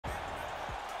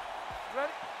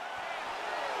Ready?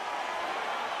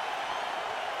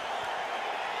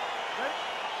 Ready?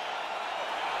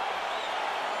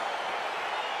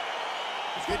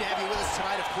 It's good to have you with us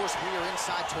tonight. Of course, we are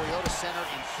inside Toyota Center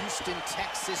in Houston,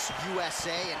 Texas, USA.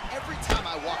 And every time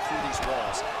I walk through these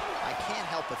walls, I can't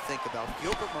help but think about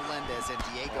Gilbert Melendez and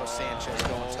Diego Sanchez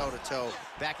going toe-to-toe.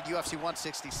 Back at UFC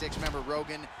 166, remember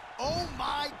Rogan? Oh,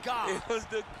 my God. It was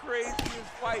the craziest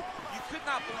fight. You could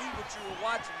not believe what you were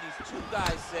watching. These two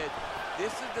guys said, this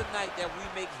is the night that we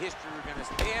make history. We're going to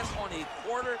stand on a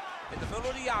quarter in the middle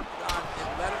of the octagon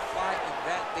and let it fly, and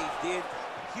that they did.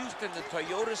 Houston, the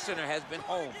Toyota Center, has been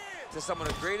home to some of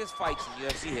the greatest fights in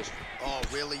UFC history. Oh,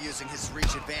 really using his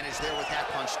reach advantage there with that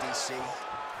punch, DC.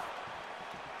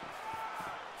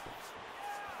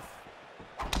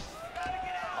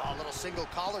 Oh, a little single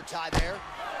collar tie there.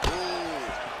 Ooh.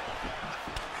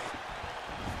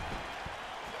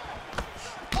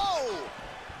 Oh!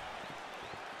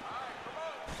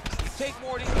 You take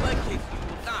more of these leg kicks, you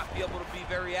will not be able to be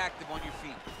very active on your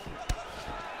feet.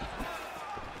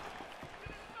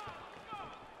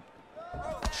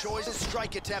 Choice's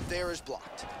strike attempt there is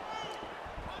blocked.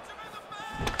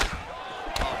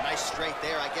 Oh, nice straight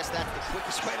there. I guess that's the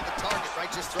quickest way to the target,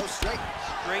 right? Just throw straight.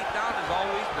 Straight down is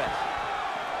always best.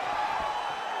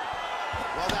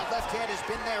 Well, that left hand has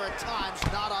been there at times,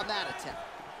 not on that attempt.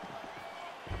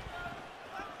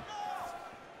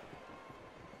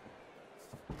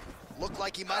 Looked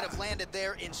like he might have landed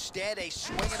there. Instead, a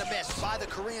swing and a miss by the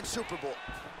Korean Superboy.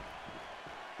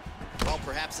 Well,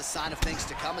 perhaps a sign of things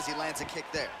to come as he lands a kick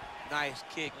there. Nice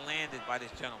kick landed by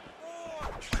this gentleman.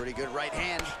 Pretty good right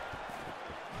hand.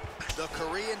 The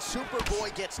Korean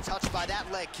Superboy gets touched by that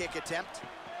leg kick attempt.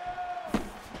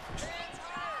 Hands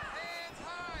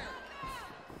higher.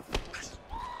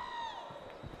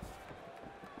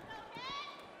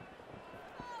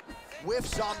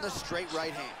 Whiffs on the straight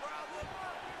right hand.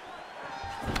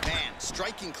 Man,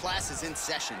 striking class is in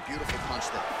session. Beautiful punch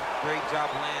there. Great job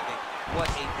landing. What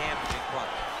a damaging punch.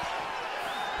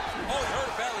 Oh, he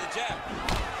hurt badly, the jab.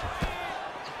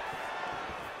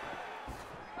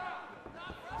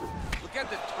 Look at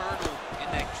the turtle in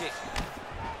that kick.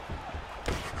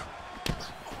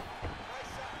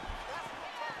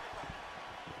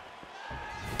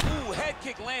 Ooh, head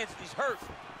kick lands, he's hurt.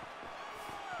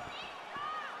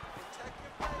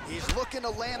 He's looking to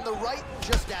land the right,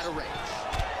 just out of range.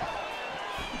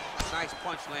 Nice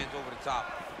punch lands over the top.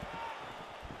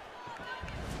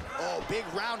 Oh, big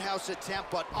roundhouse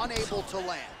attempt, but unable to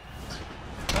land.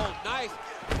 Oh, nice,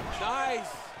 nice.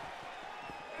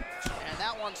 And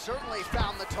that one certainly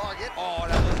found the target. Oh,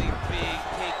 that was a big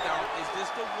takedown. Is this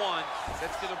the one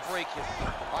that's gonna break him?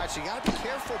 All right, so you gotta be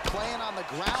careful playing on the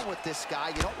ground with this guy.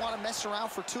 You don't want to mess around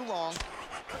for too long.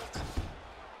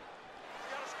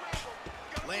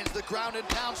 Lands the ground and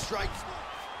pound strike.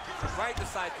 Right to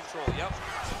side control, yep.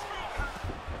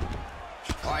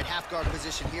 All right, half guard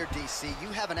position here, DC. You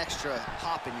have an extra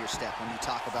hop in your step when you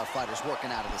talk about fighters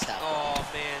working out of this half guard. Oh,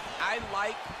 man, I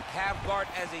like half guard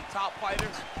as a top fighter.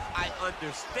 I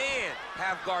understand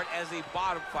half guard as a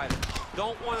bottom fighter.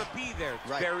 Don't want to be there.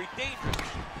 It's very dangerous.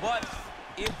 But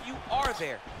if you are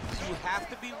there, you have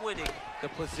to be winning the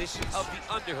position of the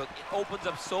underhook. It opens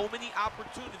up so many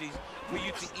opportunities for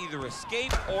you to either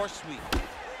escape or sweep.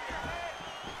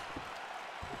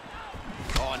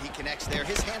 Oh, and he connects there.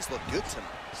 His hands look good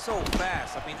tonight. So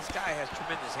fast. I mean, this guy has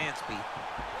tremendous hand speed.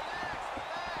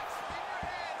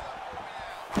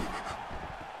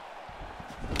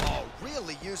 Oh,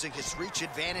 really using his reach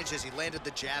advantage as he landed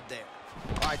the jab there.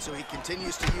 All right, so he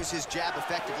continues to use his jab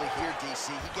effectively here, DC.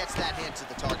 He gets that hand to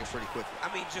the target pretty quickly. I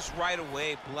mean, just right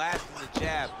away, blasting the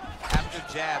jab after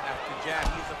jab after jab.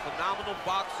 He's a phenomenal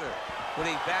boxer with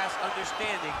a vast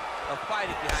understanding of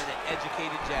fighting behind an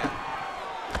educated jab.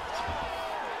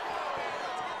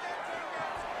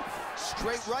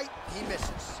 Straight right, he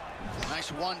misses.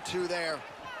 Nice 1-2 there.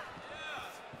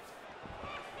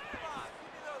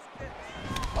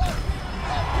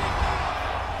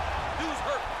 Dude's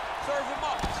hurt. Serve him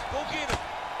up. Go get him.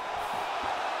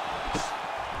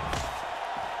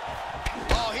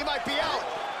 Oh, he might be out.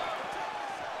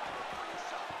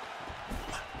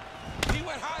 He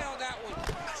went high on that one.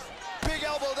 Big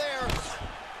elbow there.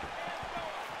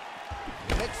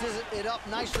 Mixes it up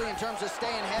nicely in terms of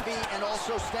staying heavy and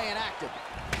also staying active.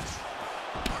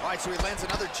 All right, so he lands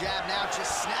another jab now,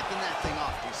 just snapping that thing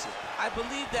off, DC. I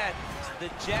believe that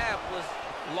the jab was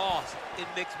lost in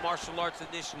mixed martial arts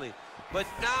initially, but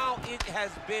now it has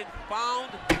been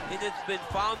found, and it's been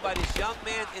found by this young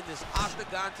man in this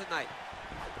octagon tonight.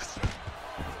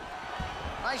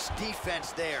 Nice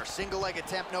defense there. Single leg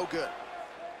attempt, no good.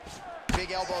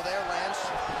 Big elbow there, lands.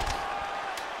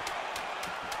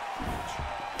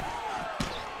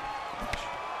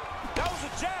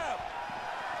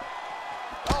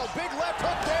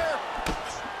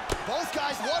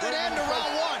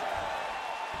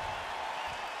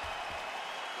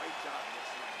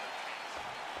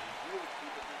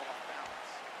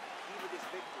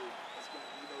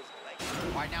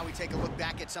 All right, now we take a look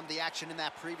back at some of the action in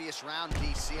that previous round,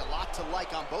 DC. A lot to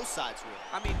like on both sides, really.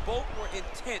 I mean, both were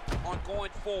intent on going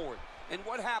forward. And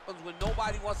what happens when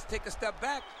nobody wants to take a step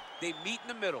back? They meet in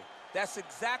the middle. That's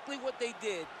exactly what they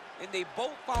did, and they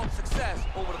both found success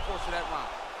over the course of that round.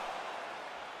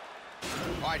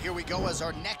 All right, here we go as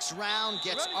our next round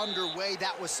gets underway.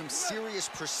 That was some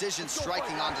serious precision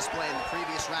striking on display in the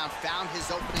previous round. Found his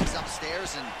openings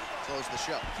upstairs and closed the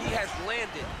show. He has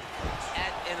landed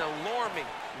at an alarming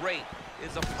rate.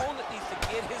 His opponent needs to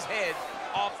get his head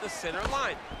off the center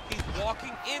line. He's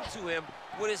walking into him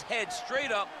with his head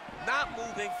straight up, not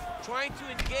moving, trying to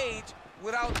engage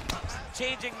without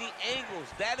changing the angles.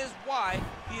 That is why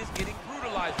he is getting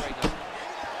brutalized right now.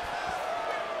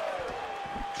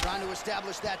 Trying to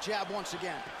establish that jab once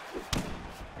again.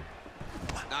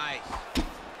 Nice.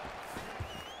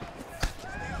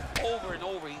 Over and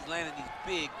over, he's landing these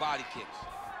big body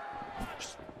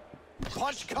kicks.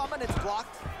 Punch coming, it's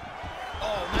blocked.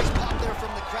 Oh, nice pop there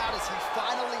from the crowd as he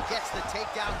finally gets the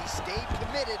takedown. He stayed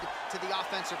committed to the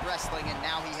offensive wrestling, and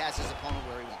now he has his opponent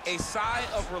where he wants. A sigh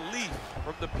of relief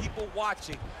from the people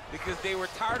watching because they were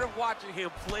tired of watching him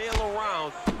flail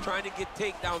around trying to get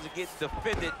takedowns and get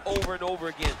defended over and over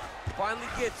again. Finally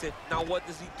gets it. Now what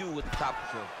does he do with the top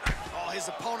control? Oh, his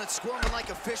opponent squirming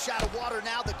like a fish out of water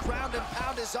now. The ground and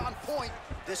pound is on point.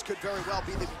 This could very well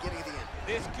be the beginning of the end.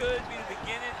 This could be the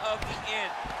beginning of the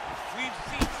end. We've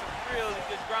seen some really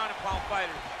good ground and pound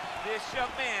fighters. This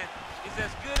young man is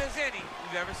as good as any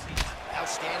we've ever seen.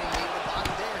 Outstanding knee to the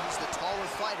body there. He's the taller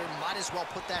fighter. Might as well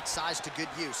put that size to good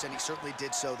use, and he certainly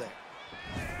did so there.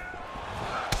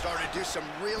 Starting to do some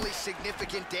really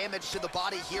significant damage to the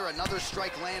body here. Another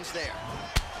strike lands there.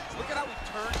 Look at how he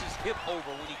turns his hip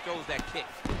over when he throws that kick.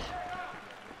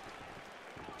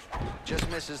 Just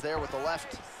misses there with the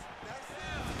left.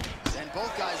 And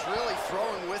both guys really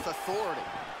throwing with authority.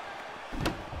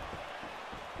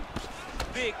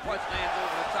 Big punch lands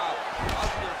over the top.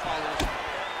 How's he gonna follow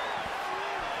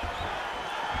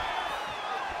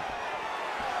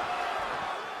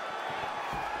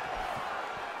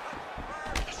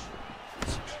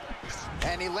this?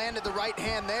 And he landed the right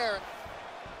hand there.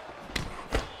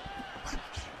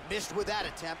 Missed with that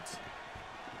attempt.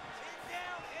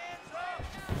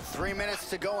 3 minutes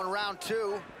to go in round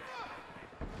two.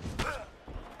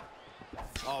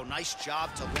 Oh, nice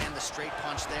job to land the straight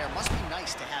punch there. Must be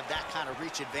nice to have that kind of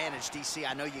reach advantage, DC.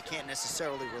 I know you can't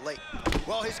necessarily relate.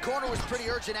 Well, his corner was pretty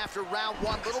urgent after round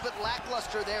one. A little bit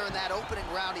lackluster there in that opening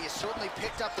round. He has certainly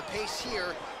picked up the pace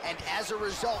here, and as a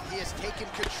result, he has taken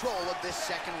control of this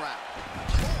second round.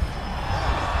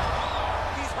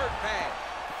 He's hurt bad.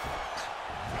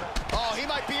 Oh, he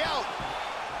might be out.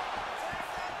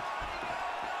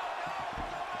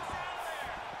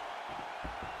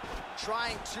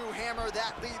 Trying to hammer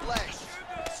that lead leg.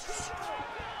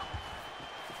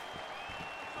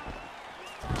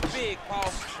 Big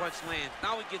powerful punch lands.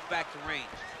 Now he gets back to range.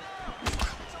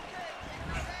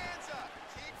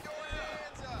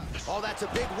 Oh, that's a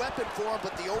big weapon for him,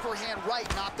 but the overhand right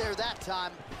not there that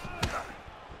time.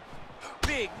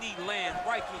 Big knee lands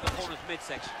right through the opponent's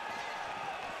midsection.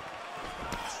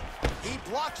 He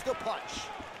blocks the punch.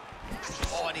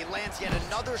 Oh, and he lands yet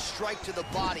another strike to the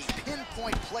body.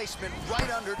 Pinpoint placement right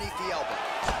underneath the elbow.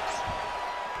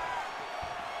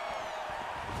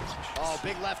 Oh,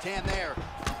 big left hand there.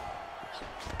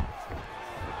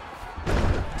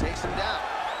 Takes him down.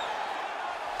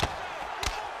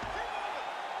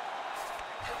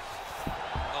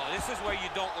 Oh, this is where you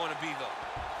don't want to be, though.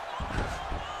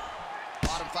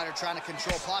 Bottom fighter trying to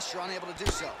control posture, unable to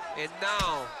do so. And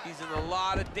now he's in a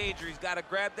lot of danger. He's got to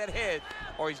grab that head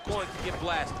or he's going to get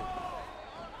blasted.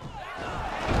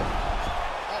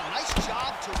 Oh, nice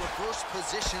job to reverse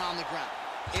position on the ground.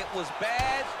 It was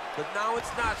bad, but now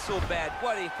it's not so bad.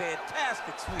 What a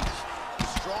fantastic switch.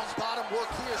 Strong bottom work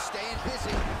here, staying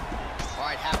busy. All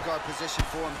right, half guard position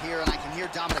for him here, and I can hear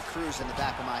Dominic Cruz in the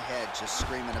back of my head just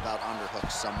screaming about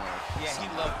underhooks somewhere. Yeah, he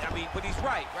loved it. I mean, but he's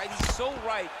right? He's so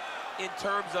right in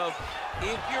terms of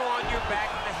if you're on your back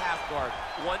in the half guard,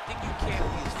 one thing you can't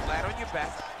be is flat on your back.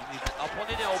 You need to be up on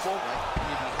an elbow, you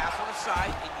need to be half on the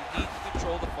side, and you need to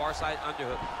control the far side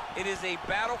underhook. It is a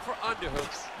battle for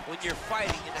underhooks when you're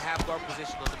fighting in the half guard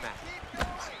position on the mat.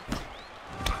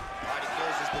 All right, he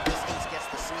closes the distance, gets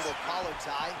the single collar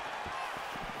tie.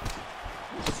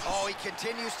 Oh, he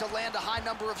continues to land a high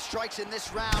number of strikes in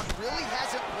this round. Really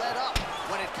hasn't let up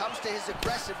when it comes to his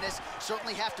aggressiveness.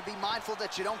 Certainly have to be mindful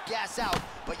that you don't gas out,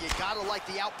 but you gotta like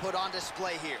the output on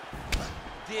display here.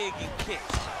 Digging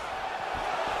kicks.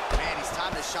 Man, he's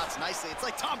timing his shots nicely. It's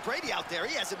like Tom Brady out there.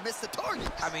 He hasn't missed the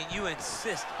target. I mean, you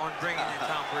insist on bringing in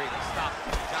Tom Brady. Stop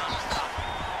it, Tom, stop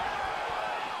it.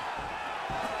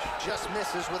 Just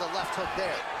misses with a left hook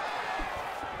there.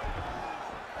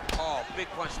 Oh, big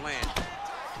punch land.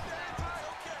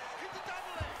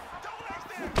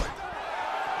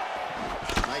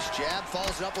 Nice jab,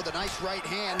 follows it up with a nice right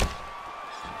hand.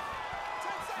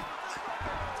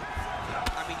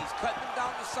 I mean, he's cutting them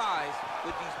down to size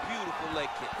with these beautiful leg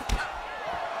kicks.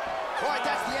 All right,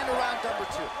 that's the end of round number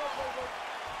 2.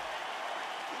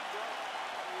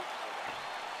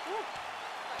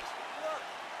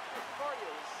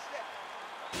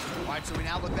 All right, so we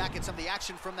now look back at some of the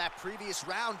action from that previous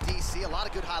round, DC. A lot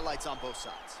of good highlights on both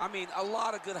sides. I mean, a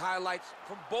lot of good highlights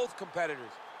from both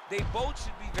competitors. They both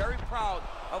should be very proud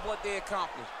of what they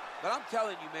accomplished. But I'm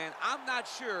telling you, man, I'm not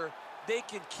sure they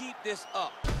can keep this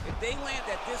up. If they land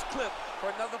at this clip for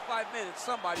another 5 minutes,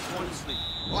 somebody's going to sleep.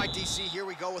 All right, DC, here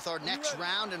we go with our next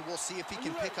round, and we'll see if he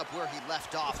can pick up where he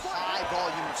left off. High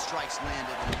volume of strikes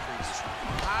landed in the previous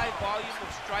round. High volume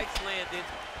of strikes landed.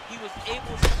 He was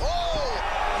able to... Oh!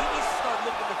 He needs to start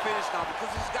looking to finish now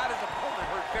because he's got his opponent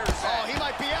hurt very bad. Oh, he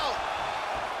might be out.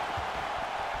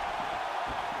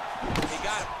 He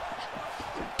got him.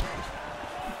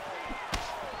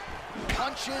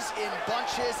 Punches in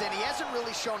bunches, and he hasn't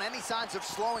really shown any signs of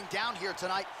slowing down here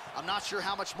tonight. I'm not sure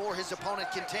how much more his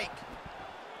opponent can take.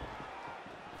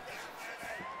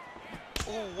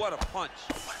 Ooh, what a punch.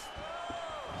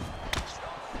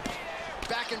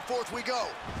 Back and forth we go.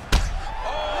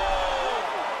 Oh!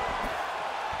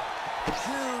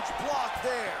 Huge block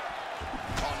there.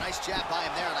 Oh, nice jab by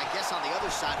him there, and I guess on the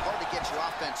other side, hard to get your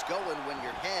offense going when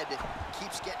your head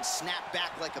keeps getting snapped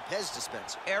back like a Pez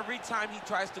dispenser. Every time he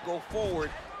tries to go forward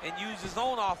and use his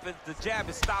own offense, the jab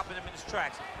is stopping him in his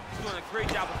tracks. He's doing a great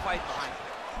job of fighting behind him.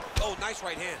 Oh, nice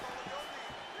right hand.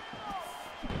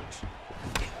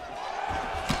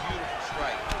 Beautiful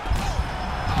strike.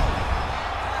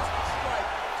 Fantastic strike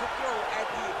to throw at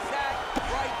the exact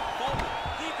right moment.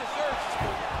 He deserves this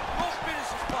moment. Won't finish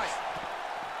his fight.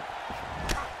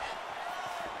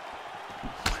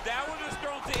 That one is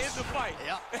thrown to end the fight.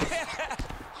 Yep.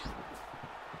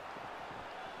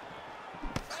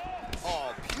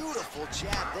 Oh, beautiful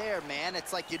jab there, man.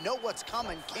 It's like you know what's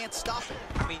coming, can't stop it.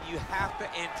 I mean, you have to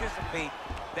anticipate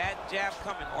that jab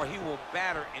coming or he will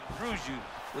batter and bruise you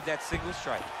with that single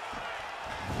strike.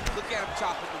 Look at him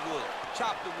chopping the wood.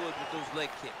 Chop the wood with those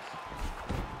leg kicks.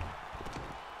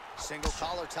 Single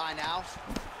collar tie now.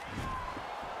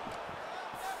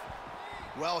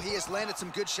 Well, he has landed some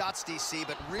good shots, DC,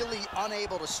 but really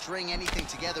unable to string anything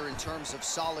together in terms of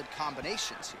solid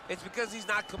combinations here. It's because he's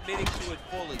not committing to it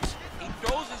fully. He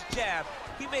throws his jab.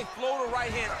 He may float a right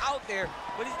hand out there,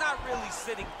 but he's not really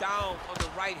sitting down on the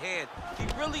right hand. He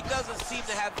really doesn't seem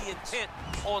to have the intent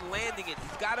on landing it.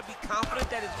 He's got to be confident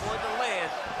that it's going to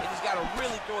land, and he's got to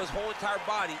really throw his whole entire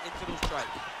body into those strikes.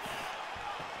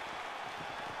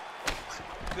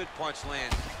 Good punch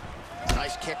land.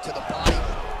 Nice kick to the body.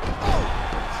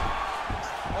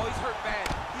 Oh, he's hurt bad.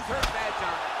 He's hurt bad,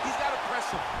 John. He's got to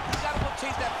press him. He's got to go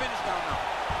chase that finish down now.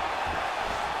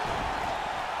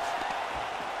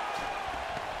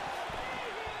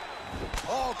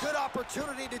 Oh, good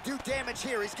opportunity to do damage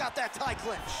here. He's got that tie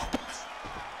clinch.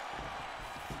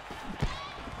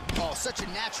 Oh, such a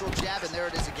natural jab, and there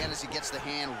it is again as he gets the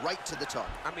hand right to the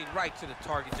target. I mean, right to the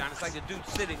target, John. It's like the dude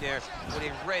sitting there with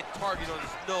a red target on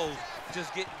his nose,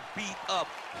 just getting beat up,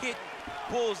 hitting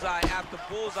bullseye after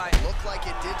bullseye. Looked like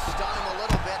it did stun him a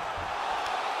little bit.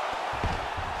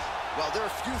 Well, there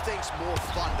are few things more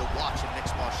fun to watch in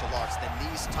mixed martial arts than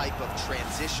these type of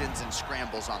transitions and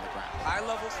scrambles on the ground.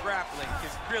 High-level grappling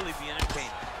can really be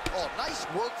entertaining. Oh, nice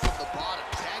work from the bottom.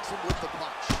 Tags him with the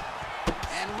punch.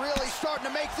 And really starting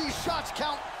to make these shots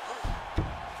count.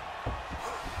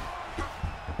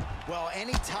 Well,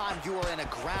 anytime you are in a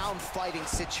ground fighting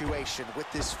situation with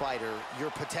this fighter,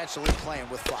 you're potentially playing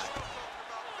with fire.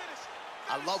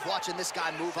 I love watching this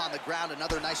guy move on the ground.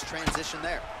 Another nice transition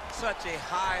there. Such a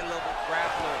high-level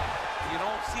grappler. You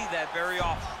don't see that very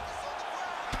often.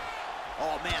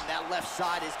 Oh, man, that left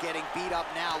side is getting beat up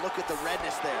now. Look at the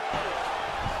redness there.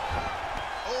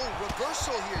 Oh,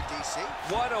 reversal here, DC.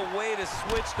 What a way to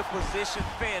switch the position.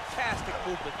 Fantastic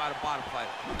movement by the bottom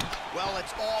fighter. Well,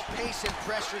 it's all pace and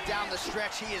pressure down the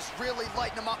stretch. He is really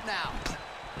lighting them up now.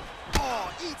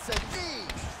 Oh, eats a knee.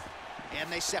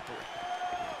 And they separate.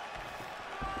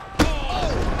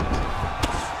 Oh!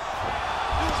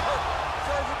 Dude's hurt.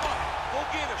 Serve him up. Go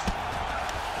get him.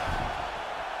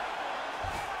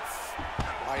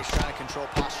 All right, he's trying to control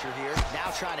posture here. Now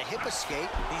trying to hip escape.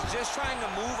 He's just trying to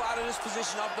move out of this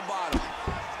position off the bottom.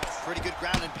 Pretty good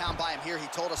ground and pound by him here. He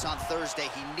told us on Thursday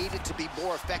he needed to be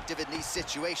more effective in these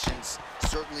situations.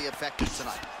 Certainly effective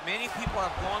tonight. Many people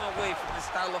have gone away from this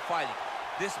style of fighting.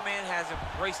 This man has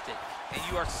embraced it, and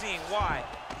you are seeing why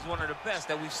he's one of the best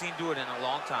that we've seen do it in a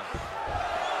long time.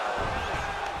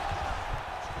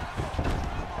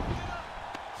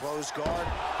 Close guard.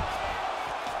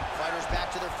 Fighters back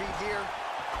to their feet here.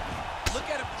 Look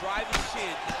at him driving shin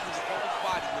into his opponent's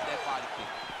body with that body kick.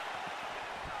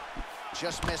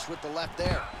 Just missed with the left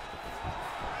there.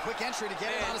 Quick entry to get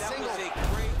it on a single. That was a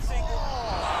great single.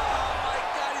 Oh, my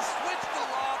God, he switched the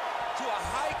lock to a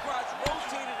high crotch,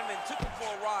 rotated him, and took him for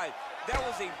a ride. That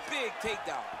was a big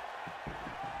takedown.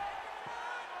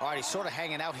 All right, he's sort of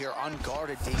hanging out here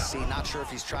unguarded, DC. Not sure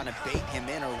if he's trying to bait him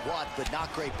in or what, but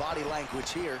not great body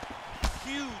language here.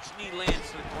 Huge knee lands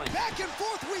to the clinch. Back and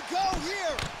forth we go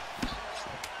here.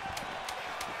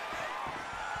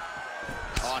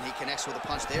 Oh, and he connects with a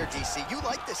punch there, DC. You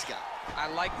like this guy. I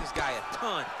like this guy a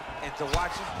ton. And to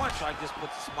watch him punch, I just put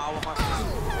a smile on my face.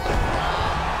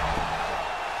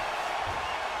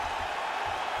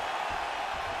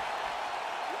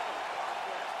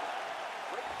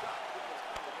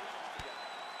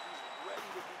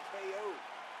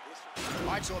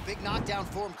 All right, so a big knockdown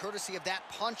for him, courtesy of that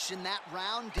punch in that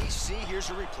round. DC, here's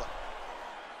a replay.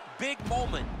 Big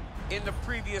moment in the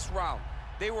previous round.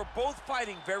 They were both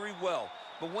fighting very well,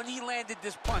 but when he landed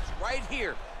this punch right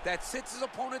here that sits his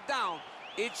opponent down,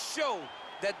 it showed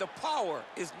that the power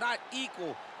is not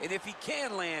equal, and if he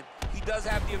can land, he does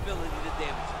have the ability to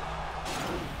damage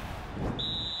him.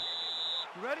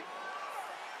 You ready?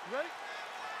 You ready?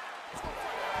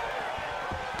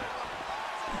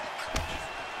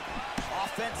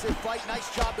 Offensive fight,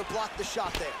 nice job to block the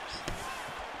shot there.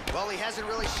 Well, he hasn't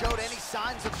really showed any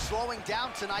signs of slowing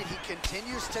down tonight. He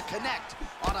continues to connect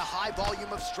on a high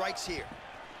volume of strikes here.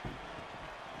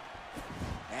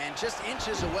 And just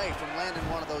inches away from landing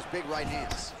one of those big right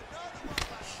hands.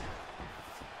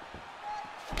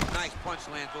 Nice punch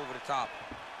lands over the top.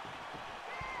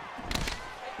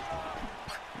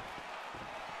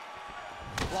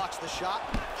 Blocks the shot.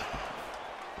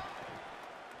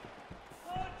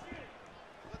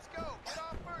 Let's go. Get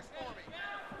off first for me.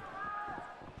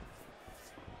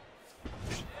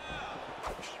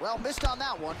 Well, missed on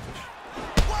that one.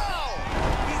 Whoa!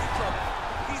 He's in trouble.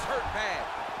 He's hurt bad.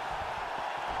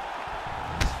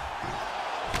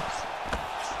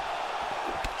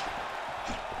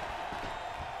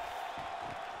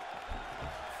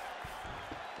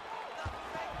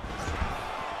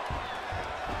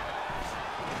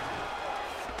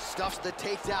 Stuffs the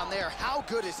takedown there. How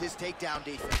good is his takedown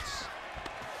defense?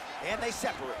 And they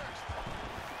separate.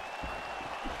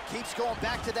 Keeps going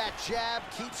back to that jab,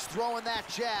 keeps throwing that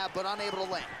jab, but unable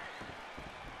to land.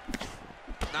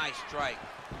 Nice strike.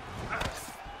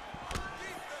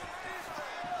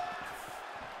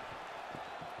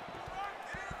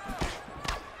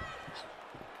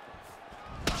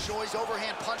 Shoy's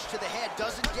overhand punch to the head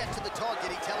doesn't get to the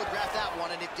target. He telegraphed that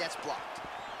one, and it gets blocked.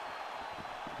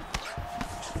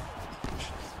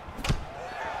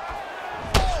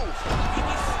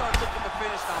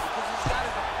 Finish now because he's got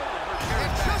his opponent hurt very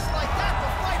And bad. just like that,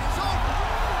 the fight is over.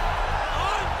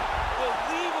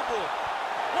 Unbelievable.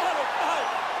 What a fight.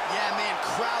 Yeah, man,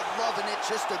 crowd loving it.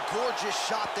 Just a gorgeous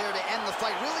shot there to end the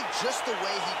fight. Really just the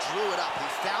way he drew it up. He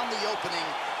found the opening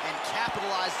and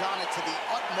capitalized on it to the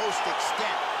utmost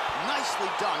extent. Nicely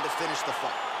done to finish the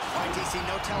fight. All right, DC,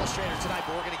 no telestrator tonight,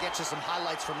 but we're going to get you some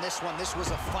highlights from this one. This was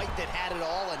a fight that had it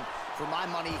all, and for my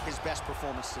money, his best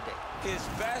performance to date. His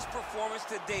best performance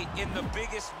to date in the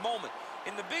biggest moment.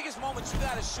 In the biggest moments, you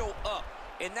got to show up,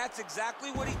 and that's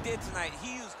exactly what he did tonight.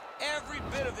 He used every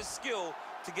bit of his skill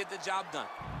to get the job done.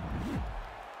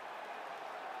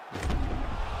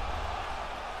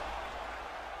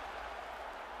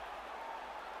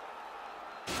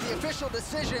 The official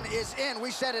decision is in.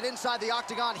 We said it inside the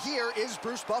octagon. Here is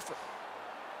Bruce Buffer.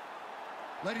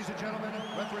 Ladies and gentlemen,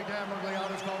 referee Dan Murgliano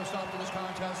has called a stop to this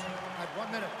contest at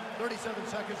 1 minute, 37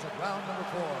 seconds of round number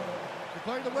 4.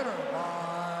 Declaring the winner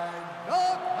by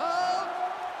knockout,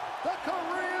 the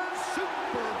Korean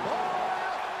Superboy,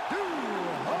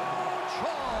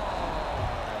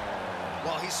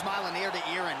 Well, he's smiling ear to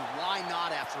ear, and why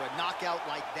not after a knockout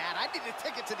like that? I need a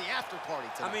ticket to the after party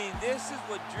tonight. I mean, this is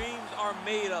what dreams are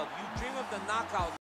made of. You dream of the knockout.